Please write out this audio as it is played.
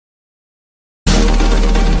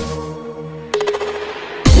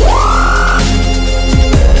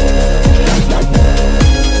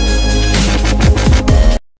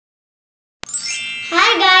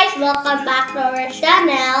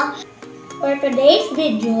For today's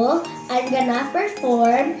video, I'm gonna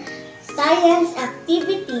perform science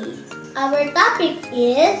activity. Our topic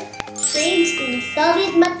is change in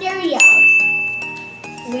solid materials.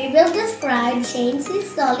 We will describe change in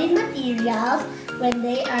solid materials when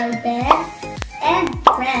they are bent and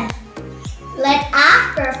pressed. Let us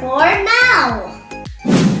perform now.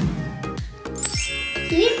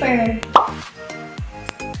 Slipper,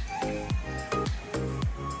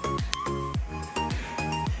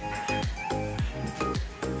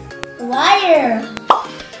 wire,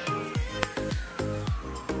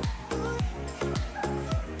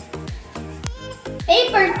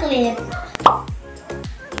 paper clip,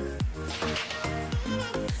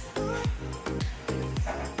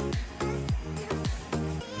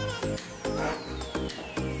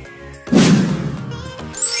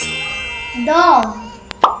 dog,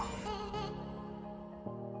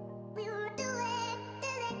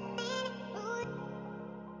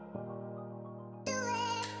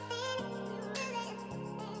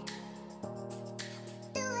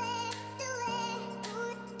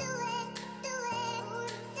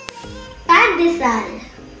 pandesal,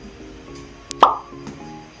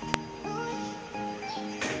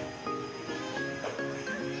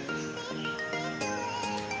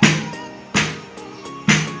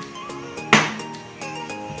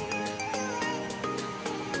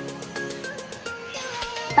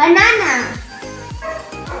 banana,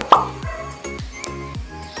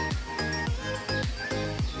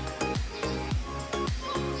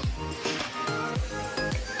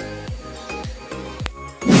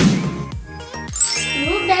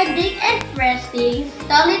 through bending and pressing,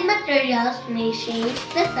 solid materials may change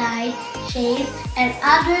the size, shape, and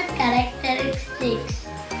other characteristics.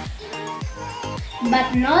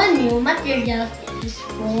 But no new material is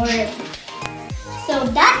formed. So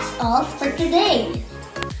that's all for today.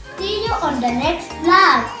 See you on the next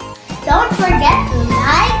vlog. Don't forget to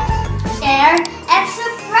like, share, and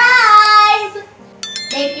subscribe.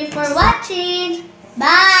 Thank you for watching.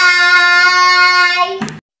 Bye!